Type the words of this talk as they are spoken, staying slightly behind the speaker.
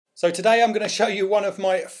So today I'm going to show you one of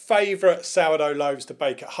my favourite sourdough loaves to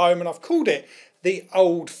bake at home, and I've called it the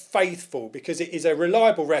Old Faithful because it is a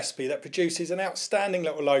reliable recipe that produces an outstanding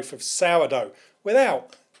little loaf of sourdough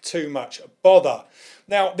without too much bother.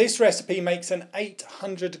 Now this recipe makes an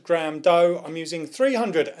 800 gram dough. I'm using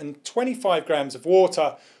 325 grams of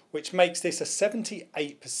water, which makes this a 78%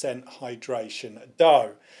 hydration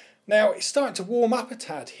dough. Now it's starting to warm up a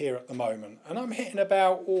tad here at the moment, and I'm hitting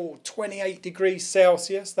about 28 degrees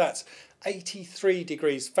Celsius, that's 83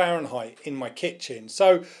 degrees Fahrenheit in my kitchen.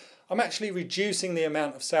 So I'm actually reducing the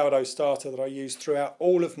amount of sourdough starter that I use throughout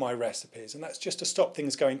all of my recipes, and that's just to stop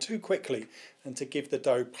things going too quickly and to give the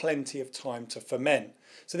dough plenty of time to ferment.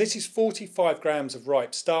 So this is 45 grams of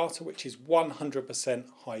ripe starter, which is 100%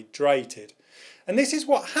 hydrated. And this is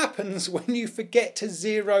what happens when you forget to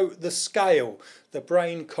zero the scale. The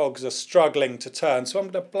brain cogs are struggling to turn, so I'm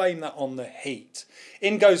going to blame that on the heat.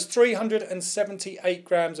 In goes 378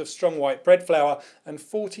 grams of strong white bread flour and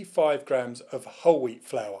 45 grams of whole wheat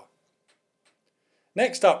flour.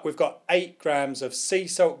 Next up, we've got 8 grams of sea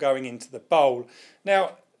salt going into the bowl.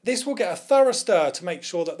 Now, this will get a thorough stir to make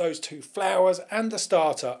sure that those two flours and the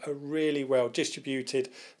starter are really well distributed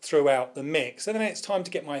throughout the mix. And then it's time to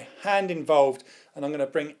get my hand involved, and I'm going to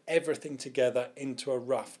bring everything together into a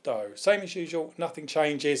rough dough. Same as usual, nothing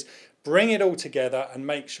changes. Bring it all together and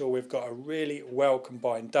make sure we've got a really well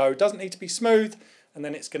combined dough. It doesn't need to be smooth, and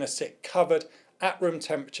then it's going to sit covered at room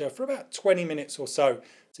temperature for about 20 minutes or so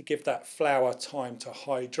to give that flour time to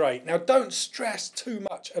hydrate. Now don't stress too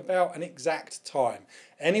much about an exact time.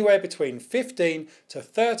 Anywhere between 15 to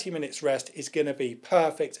 30 minutes rest is going to be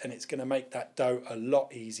perfect, and it's going to make that dough a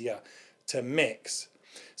lot easier to mix.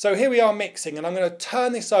 So here we are mixing, and I'm going to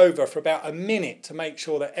turn this over for about a minute to make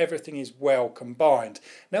sure that everything is well combined.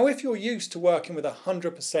 Now if you're used to working with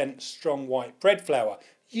 100% strong white bread flour,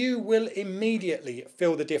 you will immediately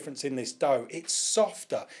feel the difference in this dough. It's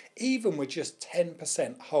softer, even with just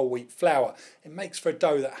 10% whole wheat flour. It makes for a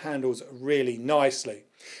dough that handles really nicely.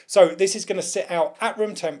 So this is going to sit out at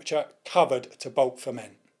room temperature, covered to bulk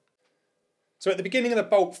ferment. So at the beginning of the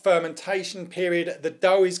bulk fermentation period, the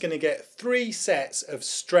dough is going to get 3 sets of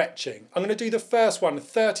stretching. I'm going to do the first one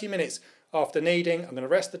 30 minutes after kneading. I'm going to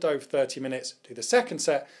rest the dough for 30 minutes, do the second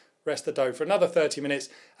set, rest the dough for another 30 minutes,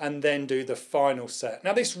 and then do the final set.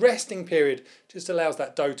 Now this resting period just allows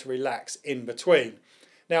that dough to relax in between.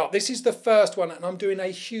 Now this is the first one, and I'm doing a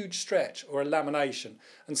huge stretch or a lamination.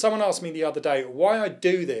 And someone asked me the other day why I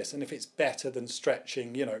do this and if it's better than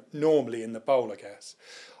stretching, normally in the bowl, I guess.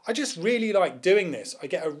 I just really like doing this. I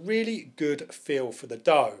get a really good feel for the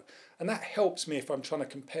dough, and that helps me if I'm trying to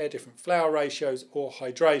compare different flour ratios or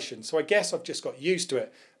hydration. So I guess I've just got used to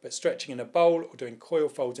it, but stretching in a bowl or doing coil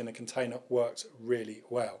folds in a container works really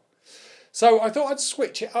well. So I thought I'd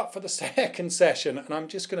switch it up for the second session, and I'm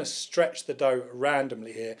just going to stretch the dough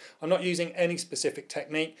randomly here. I'm not using any specific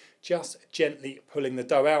technique, just gently pulling the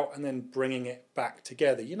dough out and then bringing it back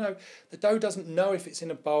together. The dough doesn't know if it's in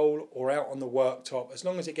a bowl or out on the worktop. As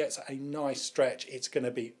long as it gets a nice stretch, it's going to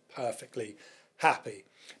be perfectly happy.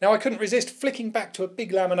 Now I couldn't resist flicking back to a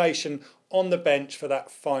big lamination on the bench for that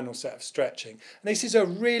final set of stretching. And this is a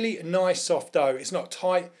really nice soft dough. It's not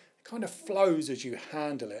tight, it kind of flows as you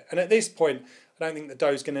handle it. And at this point, I don't think the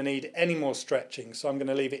dough's going to need any more stretching, so I'm going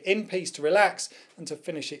to leave it in peace to relax and to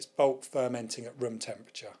finish its bulk fermenting at room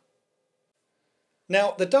temperature.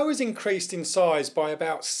 Now the dough is increased in size by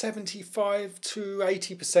about 75 to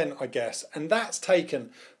 80%, I guess, and that's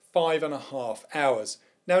taken 5.5 hours.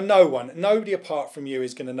 Now nobody apart from you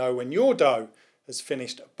is going to know when your dough has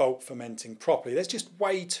finished bulk fermenting properly. There's just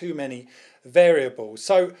way too many variables.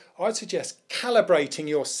 So I'd suggest calibrating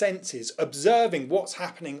your senses, observing what's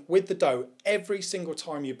happening with the dough every single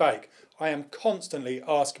time you bake. I am constantly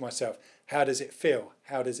asking myself, how does it feel?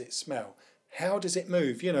 How does it smell? How does it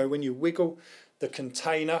move? When you wiggle the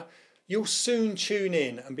container, you'll soon tune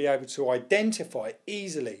in and be able to identify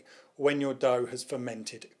easily when your dough has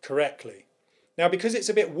fermented correctly. Now because it's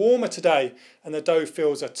a bit warmer today and the dough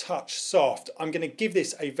feels a touch soft, I'm going to give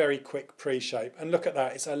this a very quick pre-shape. And look at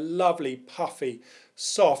that, it's a lovely, puffy,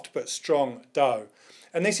 soft but strong dough.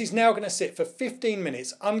 And this is now going to sit for 15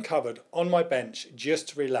 minutes uncovered on my bench just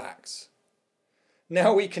to relax.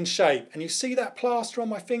 Now we can shape, and you see that plaster on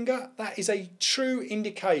my finger? That is a true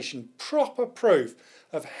indication, proper proof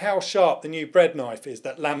of how sharp the new bread knife is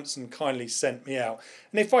that Lamson kindly sent me out.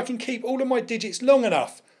 And if I can keep all of my digits long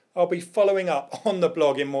enough, I'll be following up on the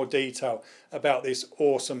blog in more detail about this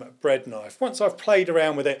awesome bread knife once I've played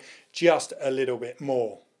around with it just a little bit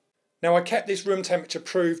more. Now I kept this room temperature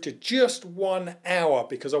proof to just 1 hour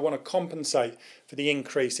because I want to compensate for the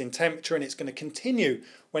increase in temperature, and it's going to continue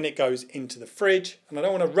when it goes into the fridge, and I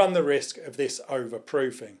don't want to run the risk of this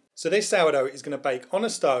overproofing. So this sourdough is going to bake on a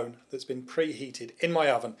stone that's been preheated in my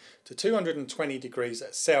oven to 220 degrees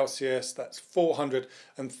Celsius, that's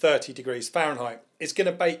 430 degrees Fahrenheit. It's going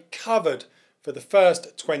to bake covered for the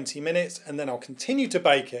first 20 minutes, and then I'll continue to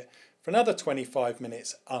bake it for another 25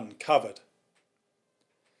 minutes uncovered.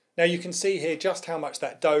 Now you can see here just how much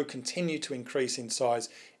that dough continued to increase in size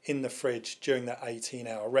in the fridge during that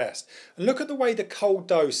 18-hour rest. And look at the way the cold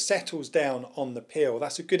dough settles down on the peel.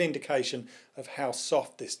 That's a good indication of how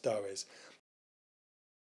soft this dough is.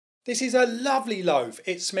 This is a lovely loaf.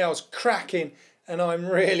 It smells cracking, and I'm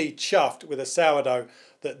really chuffed with a sourdough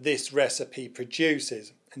that this recipe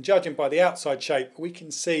produces. And judging by the outside shape, we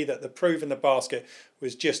can see that the proof in the basket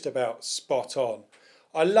was just about spot on.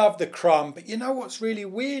 I love the crumb, but you know what's really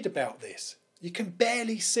weird about this? You can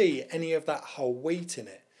barely see any of that whole wheat in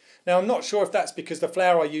it. Now I'm not sure if that's because the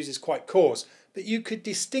flour I use is quite coarse, but you could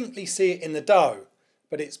distinctly see it in the dough,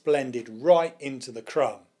 but it's blended right into the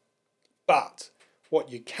crumb. But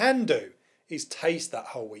what you can do is taste that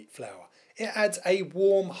whole wheat flour. It adds a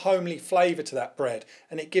warm, homely flavour to that bread,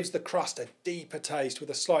 and it gives the crust a deeper taste with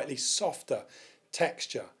a slightly softer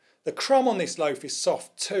texture. The crumb on this loaf is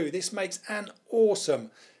soft too. This makes an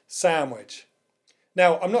awesome sandwich.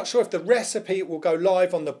 Now, I'm not sure if the recipe will go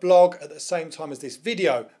live on the blog at the same time as this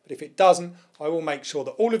video, but if it doesn't, I will make sure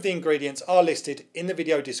that all of the ingredients are listed in the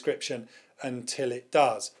video description until it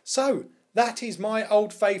does. So, that is my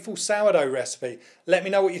Old Faithful sourdough recipe. Let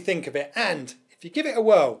me know what you think of it, and if you give it a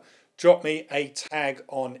whirl, drop me a tag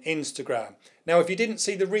on Instagram. Now, if you didn't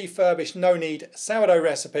see the refurbished no knead sourdough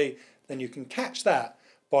recipe, then you can catch that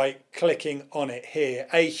by clicking on it here.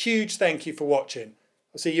 A huge thank you for watching.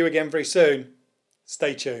 I'll see you again very soon.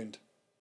 Stay tuned.